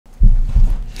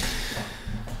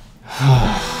What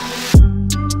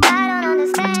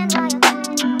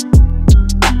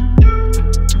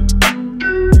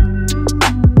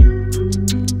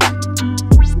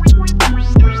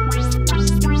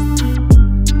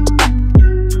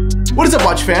is up,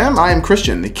 Watch Fam? I am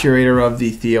Christian, the curator of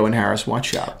the Theo and Harris Watch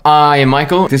Shop. I am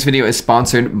Michael. This video is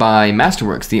sponsored by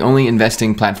Masterworks, the only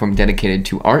investing platform dedicated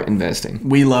to art investing.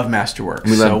 We love Masterworks.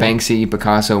 We love Banksy,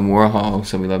 Picasso, Warhol,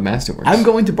 so we love Masterworks. I'm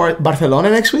going to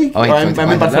Barcelona next week. Oh, I'm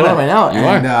in Barcelona right now. You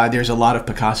are. There's a lot of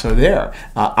Picasso there.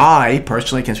 I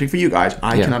personally can't speak for you guys.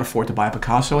 I cannot afford to buy a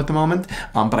Picasso at the moment,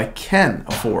 but I can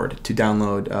afford to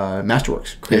download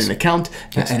Masterworks, create an account,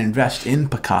 and invest in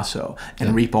Picasso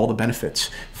and reap all the benefits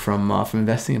from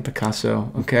investing in Picasso.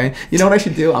 Okay, you know what I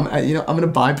should do? I'm gonna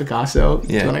buy Picasso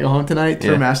when I go home tonight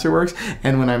through Masterworks,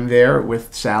 and when I'm there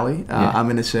with Sally, I'm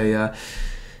gonna say, I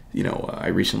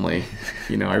recently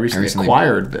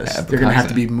acquired this. They're gonna have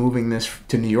to be moving this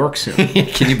to New York soon.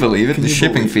 Can you believe it? The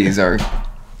shipping fees are.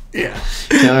 Yeah.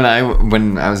 Taylor and I,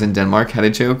 when I was in Denmark, had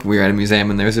a joke. We were at a museum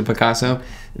and there was a Picasso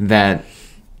that,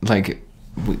 like,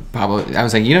 I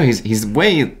was like,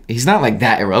 he's not like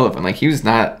that irrelevant. Like he was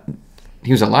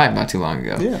alive not too long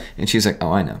ago. Yeah. And she's like,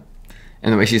 oh, I know.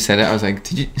 And the way she said it, I was like,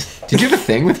 did you have a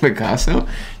thing with Picasso?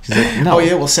 She's like, no. Oh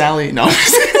yeah, well Sally, no.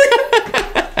 So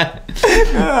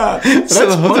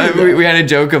the whole time we had a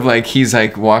joke of like, he's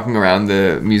like walking around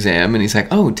the museum and he's like,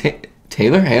 oh,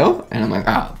 Taylor Hale? And I'm like,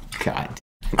 oh, God.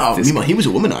 Oh, meanwhile, he was a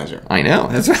womanizer. I know.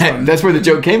 That's right. That's where the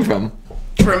joke came from.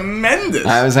 Tremendous.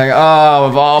 I was like, oh,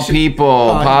 of all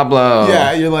people, Pablo.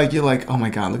 Yeah, you're like, oh my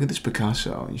God, look at this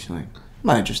Picasso. And she's like, I'm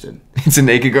not interested. It's a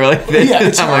naked girl like this. Yeah,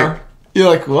 it's her. You're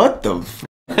like, what the f***?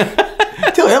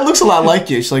 Taylor, that looks a lot like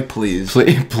you. She's like, please.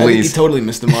 Please. I think you totally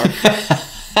missed the mark.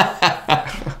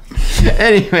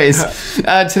 Anyways,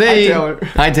 today...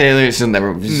 Hi, Taylor. She'll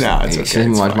never... No, it's okay. She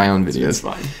doesn't watch my own videos. It's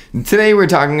fine. Today we're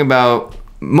talking about,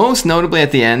 most notably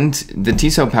at the end, the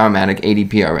Tissot PRX 80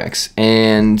 PRX.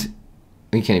 And...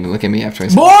 You can't even look at me after I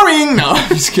said boring! No, I'm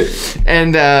just kidding.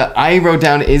 And I wrote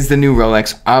down, is the new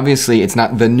Rolex. Obviously, it's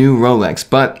not the new Rolex,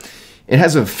 but it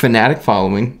has a fanatic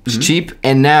following. It's cheap,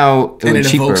 and now it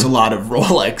cheaper. Evokes a lot of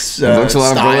Rolex evokes a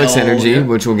lot style, of Rolex energy,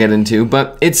 which we'll get into.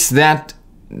 But it's that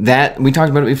we talked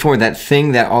about it before, that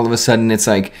thing that all of a sudden it's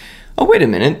like, oh, wait a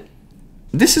minute.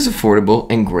 This is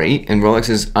affordable and great, and Rolex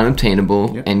is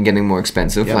unobtainable and getting more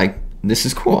expensive. Like, this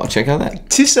is cool. I'll check out that.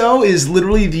 Tissot is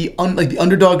literally the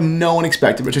underdog no one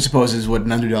expected, which I suppose is what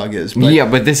an underdog is. But yeah,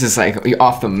 but this is like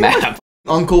off the map.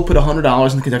 Uncle put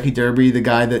 $100 in the Kentucky Derby.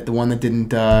 The one that didn't,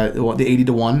 the 80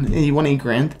 to 1, and he won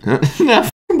 $8,000. No.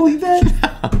 Believe that?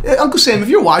 Uncle Sam, if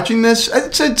you're watching this,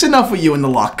 it's enough with you and the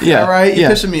luck. Yeah, all right, you're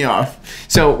pissing me off.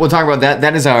 So we'll talk about that.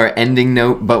 That is our ending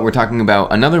note, but we're talking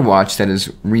about another watch that is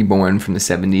reborn from the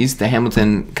 70s, the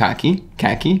Hamilton Khaki. The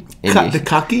Khaki?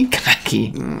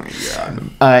 Khaki. Oh my God.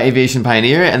 Aviation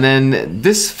Pioneer, and then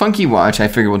this funky watch I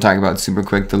figure we'll talk about super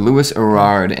quick, the Louis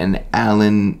Erard and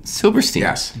Alan Silverstein.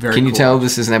 Yes, very Can you cool tell watch.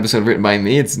 This is an episode written by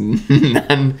me? It's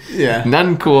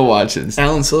none cool watches.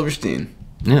 Alan Silverstein.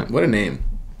 Yeah. What a name.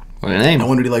 What a name. I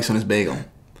wonder what he likes on his bagel.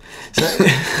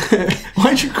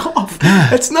 Why'd you cough?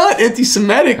 That's not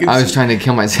anti-Semitic. I was trying to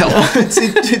kill myself.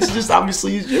 It's just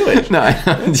obviously he's Jewish. No,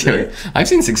 I'm Jewish. I've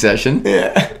seen Succession.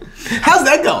 Yeah. How's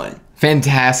that going?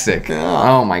 Fantastic.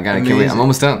 Oh my God, I can't wait. I'm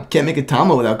almost done. Can't make a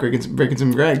Tama without breaking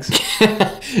some Gregs.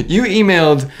 You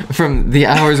emailed from the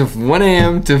hours of 1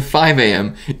 a.m. to 5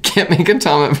 a.m. Can't make a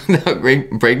Tama without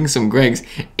breaking some Gregs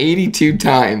 82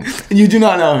 times. You do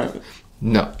not know him?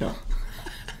 No.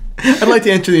 I'd like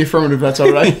to answer the affirmative, that's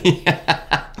all right.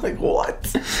 Yeah. Like,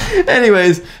 what?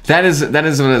 Anyways, that is what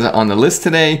is on the list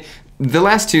today. The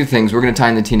last two things we're going to tie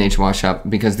in the Teenage Watch Shop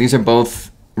because these are both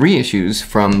reissues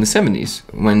from the 70s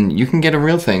when you can get a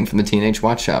real thing from the Teenage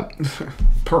Watch Shop.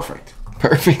 Perfect.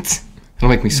 It'll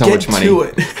make me so much money. Get to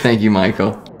it. Thank you,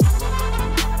 Michael.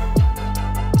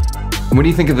 What do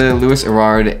you think of the Louis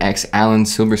Erard x Alan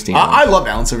Silverstein? I love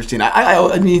Alan Silverstein.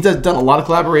 I mean, he's done a lot of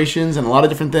collaborations and a lot of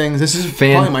different things. This is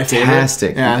probably my favorite.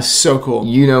 Fantastic. Yeah, it's so cool.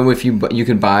 You know, if you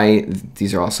could buy,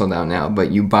 these are all sold out now, but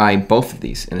you buy both of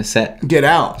these in a set. Get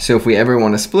out. So if we ever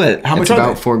want to split, how much it's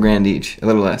about $4,000 each, a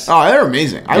little less. Oh, they're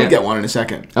amazing. I would get one in a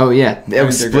second. Oh yeah,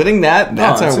 splitting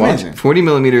that's our watch. Amazing. 40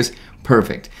 millimeters,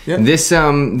 perfect. Yep. This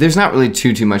there's not really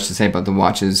too much to say about the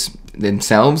watches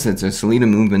themselves. It's a Solita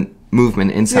movement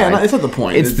inside. Yeah, it's not the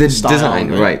point. It's the style,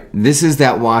 design, right? This is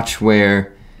that watch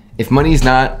where if money's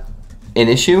not an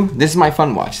issue, this is my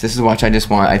fun watch. This is a watch I just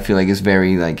want. I feel like is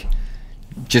very like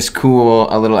just cool,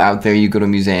 a little out there. You go to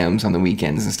museums on the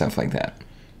weekends and stuff like that.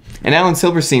 And Alan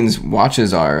Silverstein's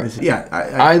watches are... Yeah.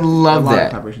 I love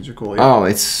that. A lot of collaborations are cool. Yeah. Oh,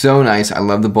 it's so nice. I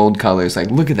love the bold colors. Like,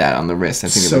 look at that on the wrist. I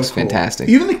think it looks fantastic.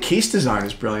 Even the case design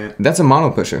is brilliant. That's a mono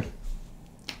pusher.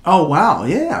 Oh, wow.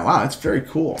 Yeah, wow. That's very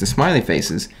cool. The smiley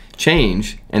faces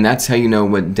change, and that's how you know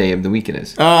what day of the week it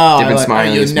is. Oh, different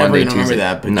smileys, you never Monday, remember Tuesday.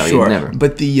 that, but no, sure. you never.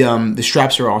 But the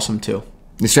straps are awesome, too.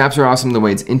 The straps are awesome. The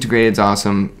way it's integrated is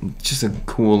awesome. Just a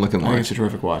cool looking watch. I think it's a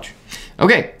terrific watch.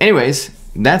 Okay, anyways,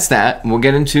 that's that. We'll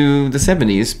get into the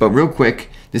 70s, but real quick,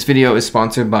 this video is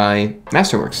sponsored by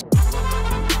Masterworks.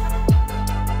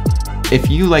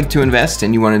 If you like to invest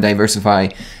and you want to diversify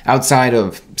outside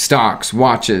of stocks,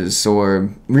 watches, or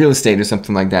real estate or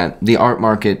something like that, the art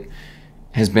market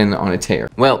has been on a tear.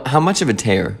 Well, how much of a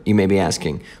tear, you may be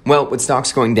asking? Well, with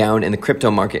stocks going down and the crypto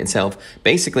market itself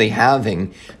basically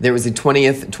halving, there was a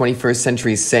 20th, 21st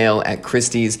century sale at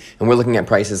Christie's, and we're looking at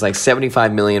prices like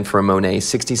 $75 million for a Monet,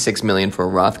 $66 million for a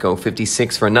Rothko,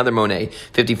 $56 for another Monet,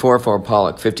 $54 for a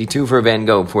Pollock, $52 for a Van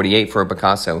Gogh, $48 for a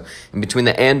Picasso. And between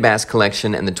the Anne Bass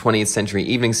collection and the 20th century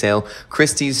evening sale,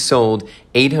 Christie's sold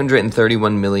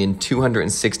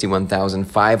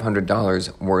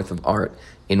 $831,261,500 worth of art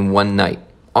in one night.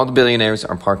 All the billionaires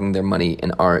are parking their money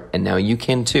in art, and now you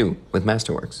can too with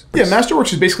Masterworks. Yeah,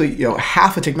 Masterworks is basically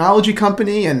half a technology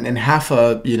company and half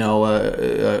a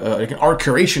like an art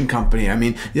curation company. I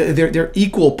mean, they're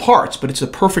equal parts, but it's a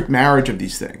perfect marriage of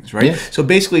these things, right? Yeah. So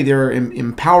basically, they're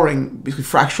empowering basically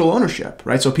fractional ownership,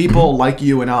 right? So people like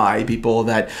you and I, people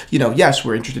that yes,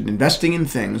 we're interested in investing in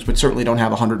things, but certainly don't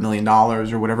have $100 million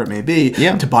or whatever it may be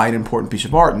to buy an important piece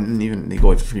of art, and even they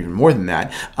go for even more than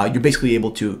that. You're basically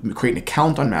able to create an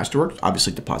account on Masterworks,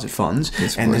 obviously deposit funds,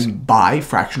 and then buy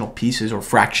fractional pieces or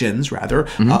fractions rather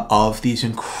of these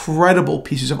incredible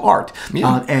pieces of art,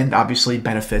 and obviously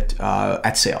benefit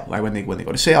at sale. Right when they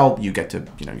go to sale, you get to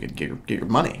get your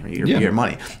money, you get your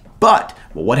money. But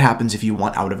what happens if you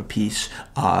want out of a piece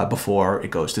before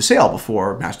it goes to sale,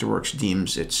 before Masterworks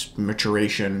deems its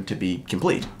maturation to be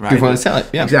complete? Right? Before they sell it,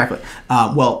 yeah. Exactly.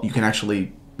 Well, you can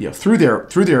actually through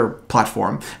their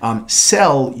platform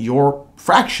sell your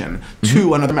fraction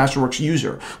to another Masterworks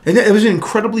user. And it was an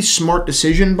incredibly smart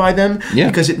decision by them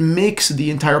because it makes the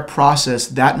entire process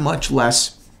that much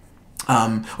less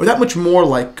or that much more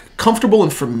like comfortable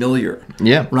and familiar.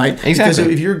 Yeah. Right? Exactly. Because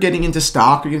if you're getting into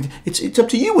stock, it's up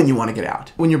to you when you want to get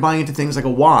out. When you're buying into things like a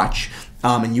watch,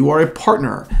 and you are a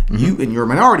partner, and you're a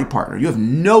minority partner, you have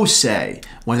no say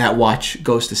when that watch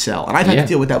goes to sell. And I've had to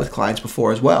deal with that with clients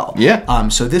before as well. Yeah.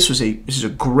 So this is a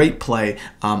great play.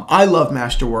 I love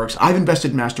Masterworks. I've invested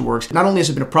in Masterworks. Not only has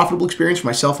it been a profitable experience for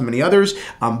myself and many others,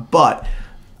 but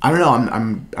I don't know.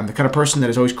 I'm the kind of person that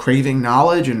is always craving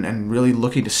knowledge and really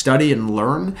looking to study and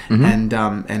learn and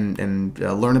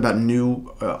learn about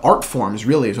new art forms.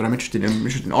 Really, is what I'm interested in. I'm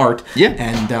interested in art. Yeah.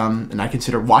 And I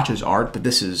consider watches art, but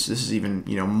this is even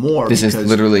more. It's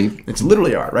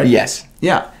literally art, right? Yes.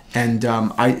 Yeah. And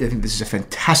I think this is a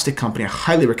fantastic company. I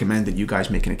highly recommend that you guys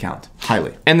make an account.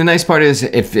 Highly. And the nice part is,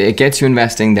 if it gets you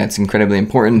investing, that's incredibly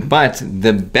important. But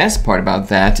the best part about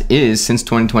that is, since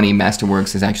 2020,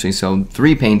 Masterworks has actually sold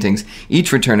 3 paintings,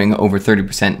 each returning over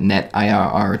 30% net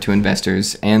IRR to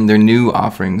investors. And their new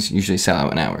offerings usually sell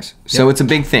out in hours. So it's a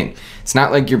big thing. It's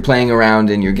not like you're playing around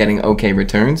and you're getting okay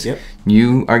returns. Yep.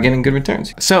 You are getting good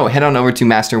returns. So head on over to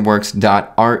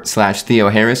masterworks.art/Theo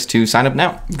Harris to sign up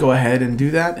now. Go ahead and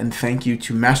do that. And thank you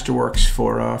to Masterworks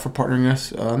for partnering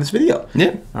us on this video.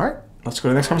 Yeah. All right. Let's go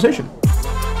to the next conversation.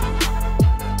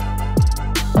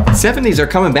 70s are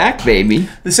coming back, baby.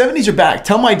 The 70s are back.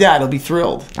 Tell my dad. He'll be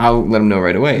thrilled. I'll let him know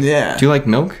right away. Yeah. Do you like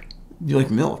milk? Do you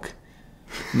like milk?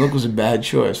 Milk was a bad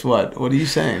choice. What? What are you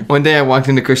saying? One day I walked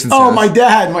into Christian's house. Oh, my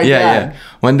dad. My dad. Yeah.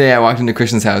 One day I walked into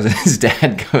Christian's house and his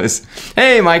dad goes,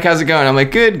 "Hey, Mike, how's it going?" I'm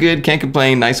like, "Good, good. Can't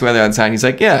complain. Nice weather outside." And he's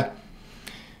like, "Yeah.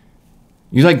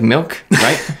 You like milk,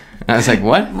 right?" And I was like,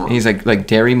 "What?" And he's like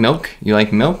dairy milk? You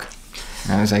like milk?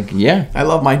 And I was like, "Yeah." I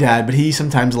love my dad, but he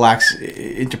sometimes lacks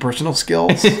interpersonal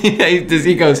skills.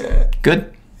 He goes,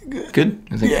 "Good. Good."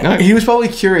 I was like, "No." He was probably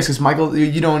curious because, Michael,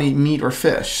 you don't eat meat or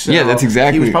fish. So yeah, that's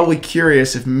exactly. He was probably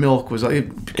curious if milk was on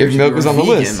the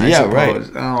list. Yeah, right.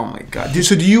 Oh my god.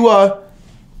 So do you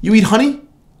eat honey?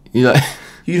 You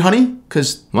eat honey?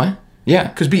 Cause what?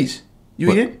 Yeah. Cause bees.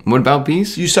 You eat it? What about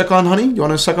bees? You suck on honey? You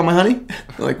want to suck on my honey?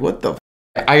 Like what the?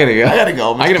 I gotta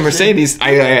go. Man. I got a Mercedes.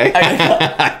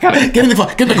 I gotta get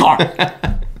in the car.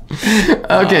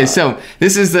 Okay, so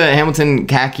this is the Hamilton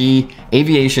Khaki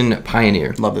Aviation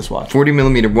Pioneer. Love this watch.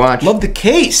 40mm watch. Love the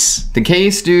case. The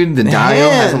case, dude. The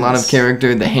dial has a lot of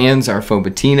character. The hands are faux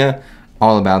patina.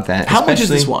 All about that. How much is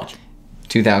this watch?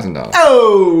 $2,000.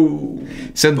 Oh!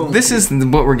 So this is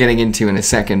what we're getting into in a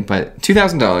second, but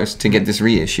 $2,000 to get this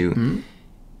reissue. Mm-hmm.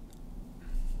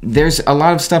 There's a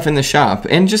lot of stuff in the shop,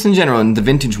 and just in general in the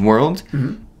vintage world,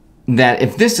 that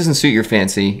if this doesn't suit your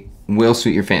fancy, will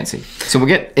suit your fancy. So we'll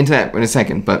get into that in a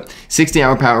second, but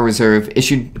 60-hour power reserve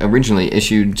originally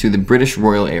issued to the British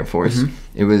Royal Air Force.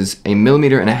 It was 1.5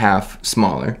 millimeters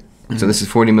smaller. So this is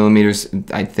 40 millimeters,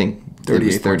 I think.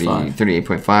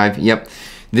 38.5. Yep.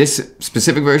 This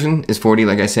specific version is 40,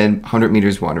 like I said, 100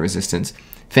 meters water resistance.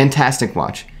 Fantastic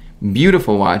watch.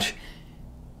 Beautiful watch.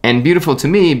 And beautiful to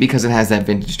me because it has that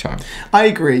vintage charm. I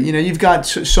agree. You know, you've got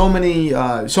so many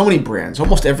brands.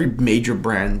 Almost every major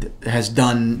brand has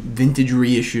done vintage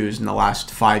reissues in the last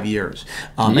 5 years,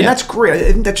 and that's great.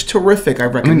 I think that's terrific.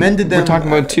 I've recommended them. We're talking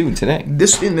about 2 today.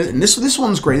 This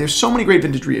one's great. There's so many great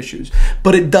vintage reissues,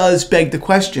 but it does beg the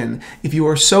question: if you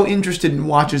are so interested in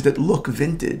watches that look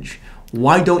vintage,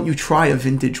 why don't you try a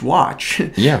vintage watch?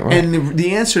 Yeah, right. And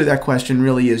the answer to that question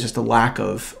really is just a lack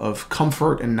of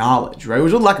comfort and knowledge, right? It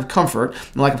was a lack of comfort.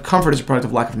 And lack of comfort is a product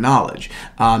of lack of knowledge.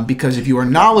 Because if you are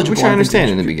knowledgeable, which I understand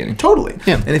in the beginning, totally.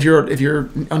 Yeah. And if you're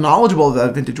knowledgeable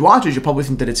about vintage watches, you probably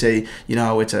think that it's a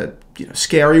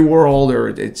scary world,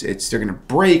 or they're going to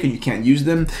break and you can't use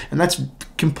them, and that's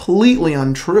completely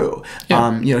untrue.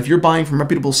 Yeah. If you're buying from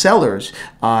reputable sellers,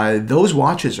 those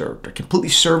watches are completely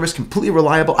serviced, completely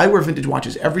reliable. I wear vintage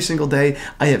watches every single day.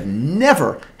 I've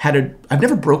never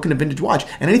broken a vintage watch,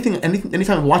 and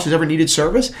anytime a watch has ever needed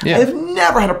service, I have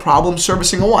never had a problem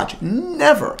servicing a watch.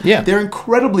 Never. Yeah. They're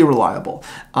incredibly reliable.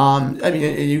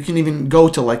 You can even go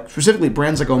to specifically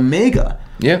brands like Omega.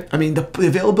 Yeah. I mean, the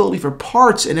availability for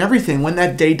parts and everything when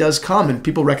that day does come, and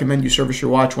people recommend you service your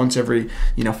watch once every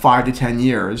 5 to 10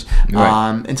 years,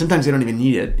 right. And sometimes they don't even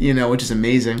need it, which is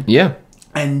amazing. Yeah.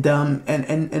 And the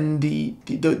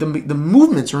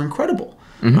movements are incredible,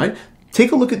 right?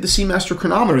 Take a look at the Seamaster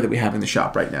chronometer that we have in the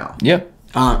shop right now. Yeah.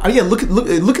 Again, look at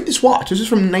this watch. This is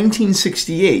from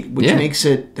 1968, which makes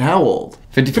it how old?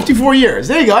 54 years.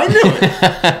 There you go. I knew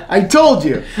it. I told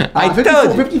you.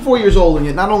 54 years old, and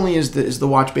yet not only is the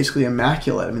watch basically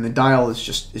immaculate. I mean, the dial is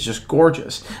just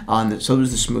gorgeous. So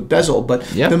there's the smooth bezel, but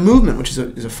the movement, which is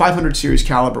a 500 series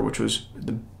caliber, which was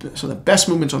some of the best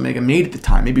movements Omega made at the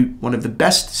time. Maybe one of the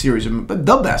best series of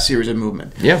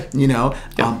movement. Yeah.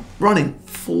 Running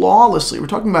flawlessly. We're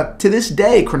talking about to this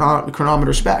day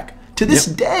chronometer spec. To this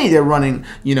day, they're running,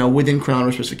 within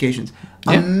chronometer specifications.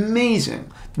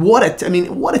 Amazing. What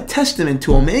a testament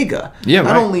to Omega. Yeah,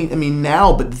 Not only,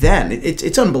 now, but then.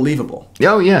 It's unbelievable.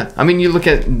 Oh, yeah. I mean, you look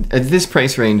at this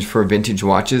price range for vintage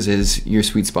watches is your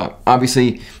sweet spot.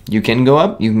 Obviously, you can go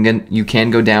up, you can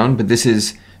go down, but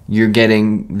you're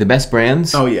getting the best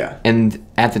brands. Oh, yeah. And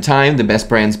at the time, the best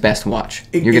brand's best watch.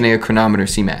 You're getting a chronometer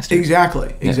Seamaster.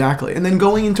 Exactly. And then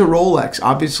going into Rolex,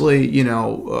 obviously,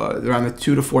 around the $2,000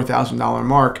 to $4,000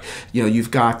 mark,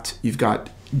 you've got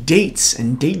dates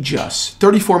and Datejust,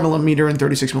 34 millimeter and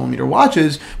 36 millimeter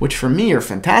watches, which for me are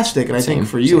fantastic, and I think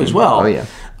for you as well. Oh, yeah.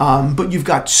 But you've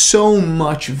got so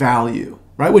much value.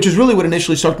 Right, which is really what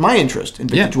initially sparked my interest in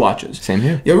vintage watches. Same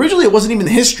here. Originally, it wasn't even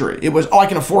the history. It was, I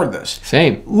can afford this.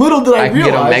 Same. Little did I realize. I can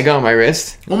get Omega on my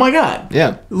wrist. Oh my God.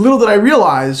 Yeah. Little did I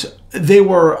realize they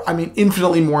were,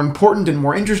 infinitely more important and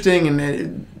more interesting,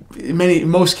 and in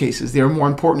most cases, they were more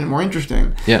important and more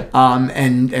interesting. Yeah.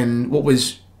 And what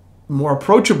was more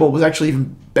approachable was actually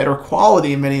even better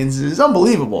quality in many instances.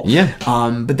 Unbelievable. Yeah.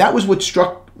 But that was what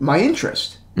struck my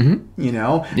interest. Mm-hmm.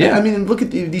 Yeah. Look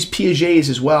at these Piagets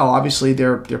as well. Obviously,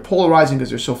 they're polarizing because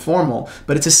they're so formal,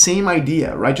 but it's the same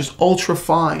idea, right? Just ultra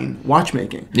fine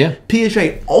watchmaking. Yeah.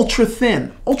 Piaget, ultra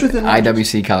thin.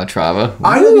 IWC Calatrava.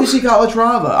 IWC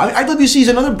Calatrava. IWC is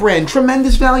another brand,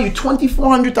 tremendous value,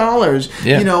 $2,400.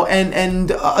 Yeah.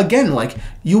 And again,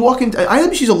 you walk into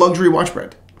IWC is a luxury watch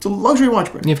brand. It's a luxury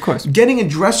watch brand. Yeah, of course. Getting a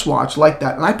dress watch like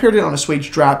that, and I paired it on a suede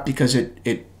strap because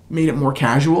it made it more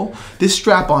casual. This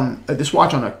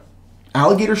watch on a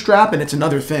alligator strap, and it's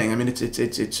another thing. It's a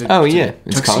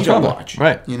tuxedo watch,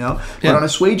 right? But on a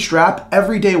suede strap,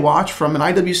 everyday watch from an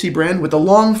IWC brand with a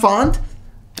long font.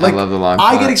 I love the long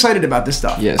font. I get excited about this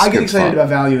stuff. Yes, I get excited about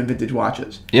value in vintage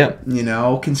watches. Yeah.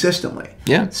 Consistently.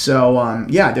 Yeah. So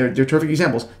they're terrific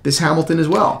examples. This Hamilton as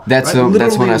well. That's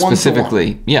one I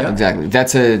specifically. Yeah, exactly.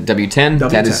 That's a W10.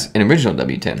 That is an original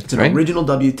W10. It's an original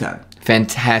W10.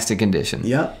 Fantastic condition.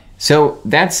 Yeah. So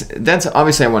that's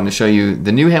obviously I wanted to show you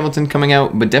the new Hamilton coming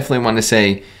out, but definitely want to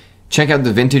say check out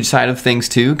the vintage side of things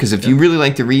too, because if you really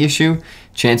like the reissue,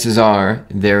 chances are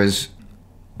there's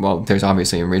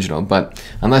obviously an original, but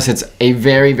unless it's a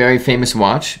very, very famous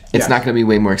watch, it's not going to be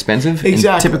way more expensive. Exactly.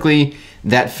 And typically,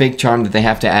 that fake charm that they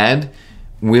have to add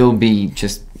will be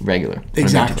just regular.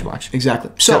 Exactly. Watch.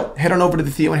 Exactly. So head on over to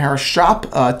the Theo and Harris shop,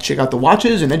 check out the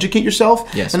watches and educate yourself.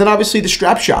 Yes. And then obviously the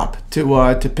strap shop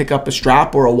to pick up a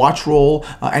strap or a watch roll,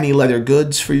 any leather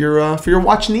goods for your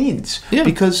watch needs. Yeah.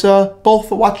 Because both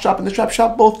the watch shop and the strap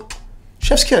shop, both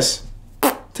chef's kiss.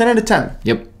 10 out of 10.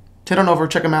 Yep. Head on over,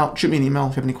 check them out, shoot me an email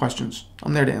if you have any questions.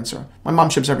 I'm there to answer. My mom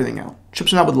ships everything out.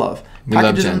 Ships them out with love. We love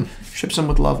Packages Jen. them, ships them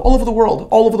with love. All over the world.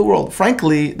 All over the world.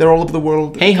 Frankly, they're all over the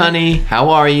world. Hey, honey, how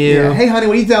are you? Yeah. Hey, honey,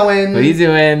 what are you doing? What are you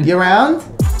doing? You around?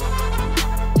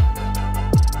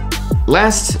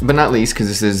 Last but not least, because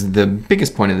this is the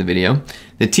biggest point of the video,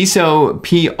 the Tissot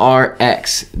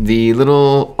PRX. The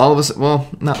little, all of a sudden, well,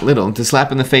 not little, the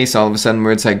slap in the face all of a sudden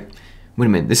where it's like, wait a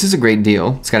minute, this is a great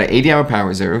deal. It's got an 80-hour power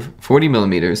reserve, 40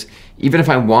 millimeters. Even if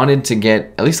I wanted to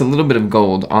get at least a little bit of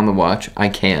gold on the watch, I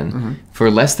can for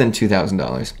less than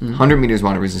 $2,000. 100 meters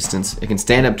water resistance. It can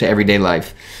stand up to everyday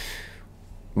life.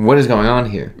 What is going on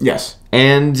here? Yes.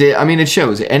 And I mean, it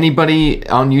shows. Anybody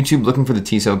on YouTube looking for the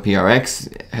Tissot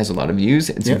PRX has a lot of views.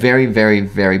 It's very, very,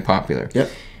 very popular. Yep.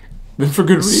 For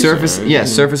good reason.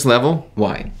 Surface, surface level.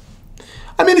 Why?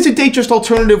 I mean, it's a Datejust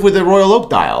alternative with a Royal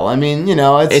Oak dial. I mean, you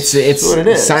know, it's what it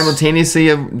is. Simultaneously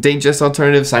a Datejust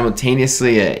alternative,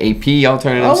 simultaneously a AP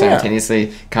alternative,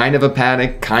 simultaneously kind of a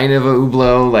Patek, kind of a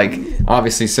Hublot, like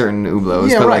obviously certain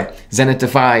Hublots, but like Zenith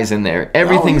Defy's in there.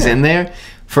 Everything's in there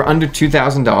for under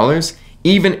 $2,000,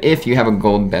 even if you have a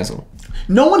gold bezel.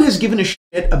 No one has given a shit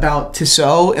about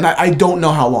Tissot, and I don't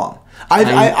know how long.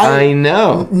 I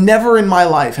know. Never in my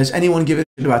life has anyone given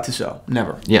a shit about Tissot.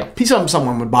 Never. Yeah.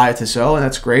 Someone would buy a Tissot, and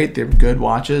that's great. They're good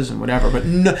watches and whatever. But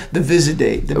no, the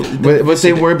Visitate. What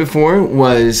they were before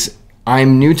was,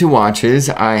 I'm new to watches.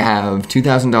 I have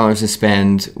 $2,000 to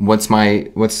spend. What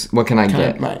can I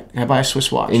get? Right. Can I buy a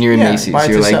Swiss watch? And you're in Macy's.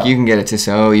 You're like, you can get a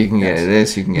Tissot. You can get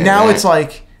this. You can get now that. it's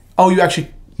like, oh, you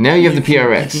actually. Now you have the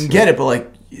PRX. You can get it, but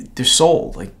like, they're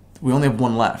sold. Like, we only have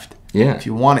one left. Yeah. If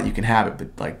you want it, you can have it, but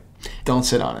like, don't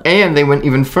sit on it. And they went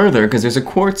even further because there's a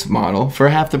quartz model for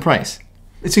half the price.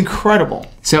 It's incredible.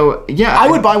 So, yeah. I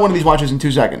would buy one of these watches in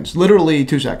 2 seconds. Literally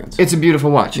 2 seconds. It's a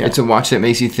beautiful watch. Yeah. It's a watch that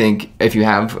makes you think, if you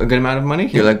have a good amount of money,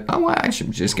 you're like, oh, well, I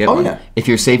should just get one. Yeah. If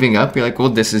you're saving up, you're like, well,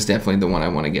 this is definitely the one I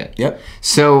want to get. Yep.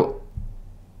 So,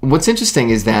 what's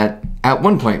interesting is that at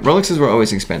one point, Rolexes were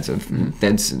always expensive.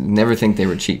 Never think they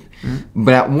were cheap.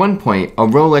 But at one point, a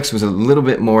Rolex was a little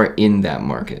bit more in that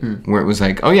market, where it was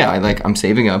like, oh yeah, I'm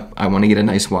saving up. I want to get a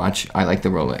nice watch. I like the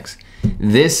Rolex.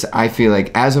 This, I feel like,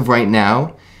 as of right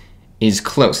now, is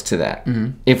close to that.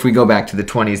 If we go back to the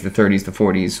 20s, the 30s, the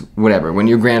 40s, whatever, when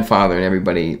your grandfather and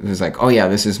everybody was like, oh yeah,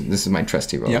 this is my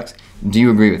trusty Rolex. Yep. Do you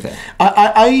agree with that?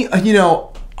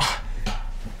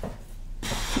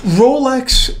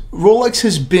 Rolex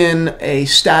has been a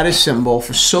status symbol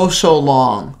for so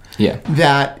long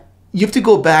that you have to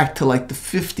go back to like the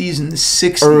 50s and the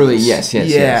 60s. Early, yes.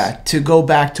 To go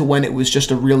back to when it was just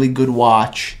a really good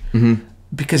watch.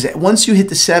 Because once you hit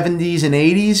the 70s and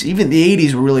 80s, even the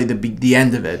 80s were really the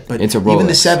end of it. But it's a Rolex. Even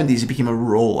the 70s, it became a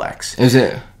Rolex. Is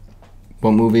it?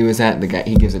 What movie was that? The guy,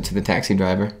 he gives it to the taxi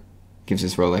driver. Gives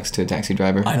his Rolex to a taxi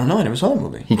driver. I don't know. I never saw the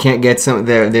movie. He can't get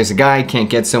there's a guy can't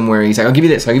get somewhere. He's like, I'll give you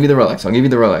this. I'll give you the Rolex. I'll give you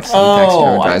the Rolex. And the taxi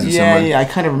driver drives him somewhere. Yeah. I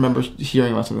kind of remember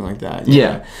hearing about something like that.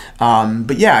 Yeah.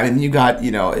 But yeah, I mean, you got, from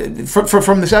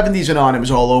the 70s and on, it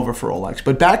was all over for Rolex.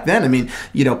 But back then, I mean,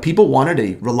 people wanted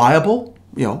a reliable,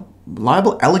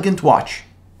 elegant watch,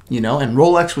 and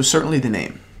Rolex was certainly the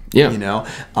name. Yeah.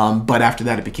 But after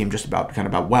that, it became just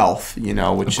about wealth,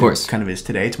 which it kind of is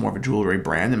today. It's more of a jewelry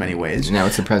brand in many ways. Now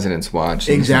it's the president's watch.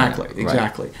 Exactly.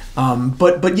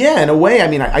 But yeah, in a way, I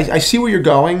mean, I see where you're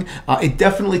going. It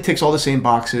definitely ticks all the same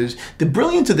boxes. The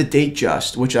brilliance of the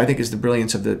Datejust, which I think is the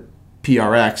brilliance of the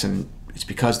PRX, and it's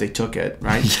because they took it,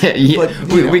 right? But,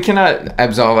 we cannot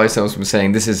absolve ourselves from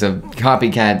saying this is a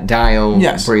copycat dial,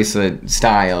 bracelet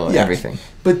style, everything.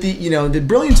 But the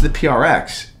brilliance of the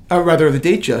PRX, the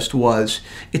Datejust, was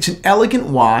it's an elegant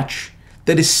watch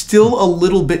that is still a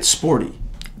little bit sporty.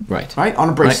 Right, on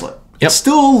a bracelet. Right. Yep. It's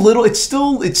still a little.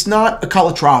 It's not a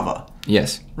Calatrava.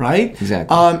 Yes. Right?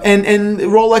 Exactly. And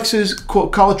Rolex's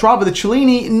Calatrava, the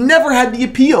Cellini, never had the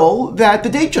appeal that the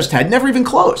Datejust had. Never even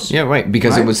close. Yeah, right.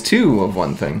 Because it was too of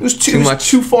one thing. It was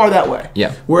too far that way.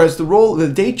 Yeah. Whereas the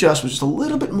Datejust was just a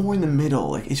little bit more in the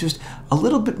middle. Like, it's just a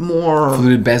little bit more...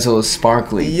 Fluted bezel is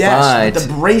sparkly. Yes, but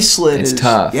the bracelet is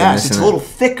tough. Yes, it's a little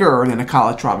thicker than a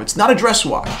Calatrava. It's not a dress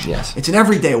watch. Yes. It's an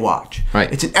everyday watch.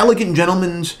 Right. It's an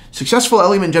successful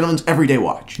elegant gentleman's everyday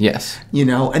watch. Yes.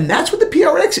 And that's what the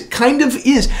PRX kind of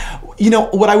is.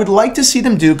 What I would like to see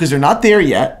them do, because they're not there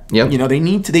yet. Yep. They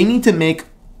need to make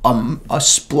a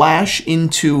splash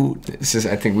into.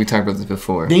 I think we talked about this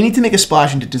before. They need to make a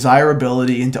splash into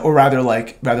desirability, or rather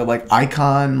like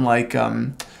icon, like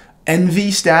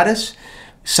envy status.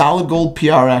 Solid gold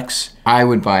PRX. I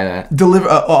would buy that.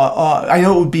 I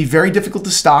know it would be very difficult to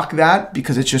stock that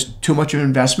because it's just too much of an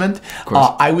investment. Of course.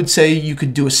 I would say you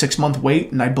could do a 6-month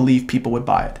wait, and I believe people would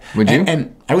buy it. Would you?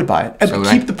 And I would buy it. So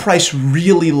But keep the price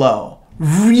really low.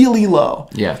 Really low.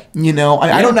 Yeah. You know,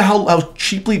 I don't know how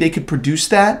cheaply they could produce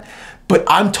that, but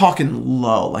I'm talking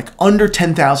low, like under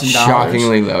 $10,000.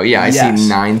 Shockingly low. Yeah, I see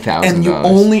 $9,000. And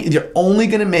you're only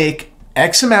going to make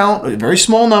X amount, a very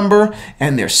small number,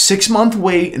 and their 6-month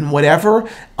wait and whatever,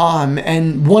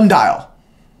 and one dial.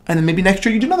 And then maybe next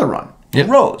year you do another run. Yep.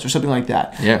 Rose or something like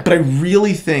that. Yeah. But I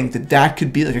really think that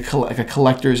could be like a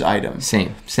collector's item.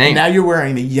 Same. And now you're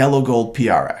wearing the yellow gold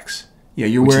PRX. Yeah,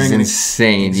 you're Which wearing is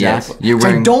insane. Exactly. Yes. You're So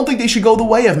wearing. I don't think they should go the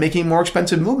way of making more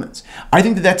expensive movements. I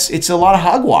think it's a lot of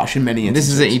hogwash in many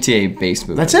instances. This is an ETA based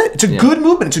movement. That's it. It's a good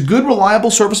movement. It's a good,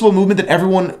 reliable, serviceable movement that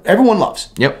everyone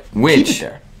loves. Yep. Keep it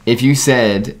there. If you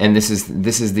said, and this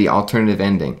is the alternative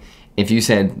ending, if you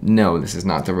said no, this is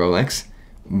not the Rolex,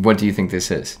 what do you think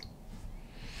this is?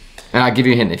 And I'll give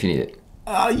you a hint if you need it.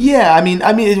 Yeah, I mean,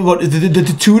 what,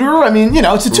 the Tudor? I mean, you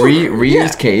know, it's a Tudor.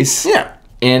 Reused case. Yeah.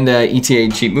 And ETA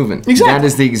cheap movement. Exactly. That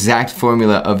is the exact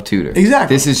formula of Tudor.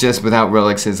 Exactly. This is just without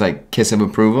Rolex's like kiss of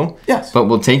approval. Yes. But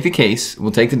we'll take the case,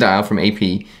 we'll take the dial from AP,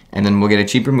 and then we'll get a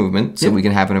cheaper movement so we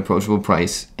can have an approachable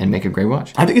price and make a great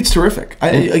watch. I think it's terrific.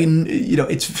 You know,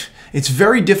 it's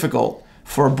very difficult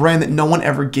for a brand that no one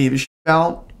ever gave a shit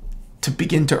about to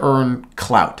begin to earn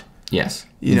clout. Yes.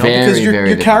 You know, because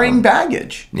you're carrying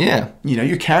baggage. Yeah. You know,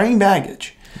 you're carrying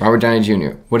baggage. Robert Downey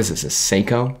Jr. What is this? A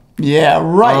Seiko? Yeah,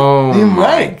 right. Oh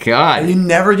my God. You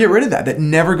never get rid of that. That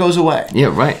never goes away. Yeah,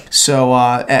 right. So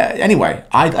anyway,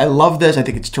 I love this. I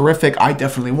think it's terrific. I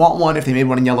definitely want one. If they made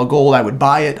one in yellow gold, I would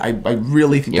buy it. I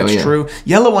really think that's true.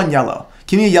 Yellow on yellow.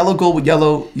 Give me a yellow gold with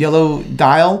yellow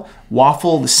dial,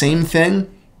 waffle, the same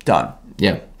thing. Done.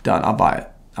 Yeah. Done. I'll buy it.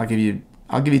 I'll give you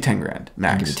 $10,000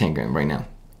 max. I'll give you 10 grand right now.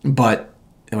 But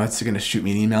what's going to shoot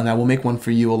me an email now? We'll make one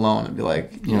for you alone and be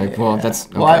like, you're like, well, that's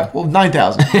okay. well,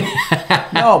 9,000.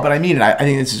 No, but I mean it. I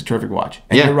think this is a terrific watch.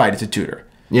 And you're right. It's a Tudor.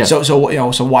 Yeah. So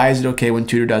why is it okay when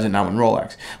Tudor does it, not when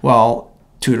Rolex? Well,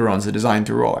 Tudor owns the design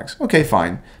through Rolex. Okay,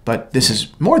 fine. But this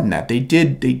is more than that. They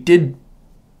did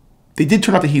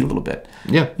turn up the heat a little bit.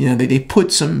 Yeah. You know, they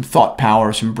put some thought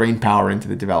power, some brain power into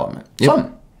the development. Yep.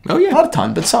 Some. Oh yeah. Not a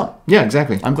ton, but some. Yeah,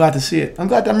 exactly. I'm glad to see it. I'm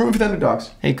rooting for the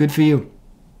underdogs. Hey, good for you.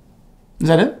 Is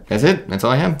that it? That's it. That's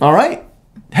all I have. All right.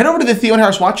 Head over to the Theo and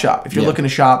Harris Watch Shop if you're looking to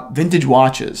shop vintage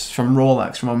watches from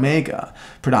Rolex, from Omega,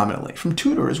 predominantly. From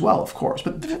Tudor as well, of course.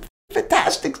 But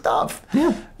fantastic stuff.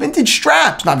 Yeah. Vintage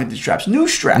straps. Not vintage straps. New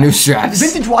straps. New straps.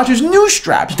 Vintage watches, new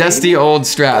straps. Dusty old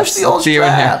straps. Dusty old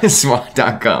straps.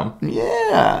 TheoandHarrisSwat.com.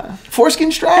 Yeah.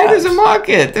 Foreskin straps. Hey, there's a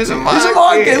market. There's a market. There's a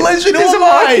market. Listen, there's a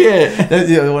market. That's,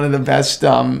 one of the best.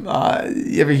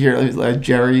 You ever hear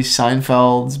Jerry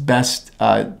Seinfeld's best?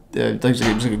 It was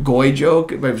like a goy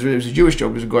joke. It was a Jewish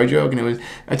joke. It was a goy joke, and it was.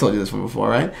 I told you this one before,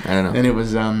 right? I don't know. And it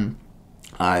was,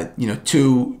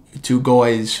 two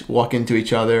goys walk into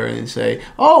each other and say,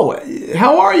 "Oh,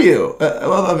 how are you?"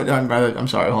 I'm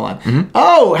sorry. Hold on. Mm-hmm.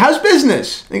 "Oh, how's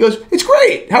business?" And he goes, "It's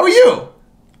great. How are you?"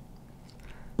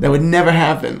 That would never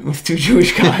happen with two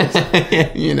Jewish guys.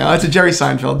 Yeah. You know, it's a Jerry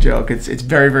Seinfeld joke. It's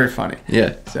very, very funny.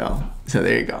 Yeah. So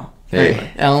there you go. Hey.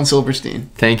 Anyway, Alan Silverstein.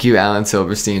 Thank you, Alan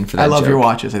Silverstein, for that. I love joke. your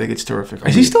watches. I think it's terrific.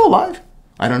 Is he still alive?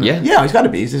 I don't know. Yeah, he's got to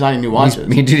be. He's designing new watches.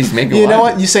 He's making. You know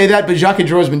what? You say that, but Jacques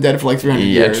Drog's been dead for like 300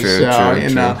 years. True.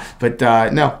 But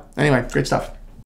no. Anyway, great stuff.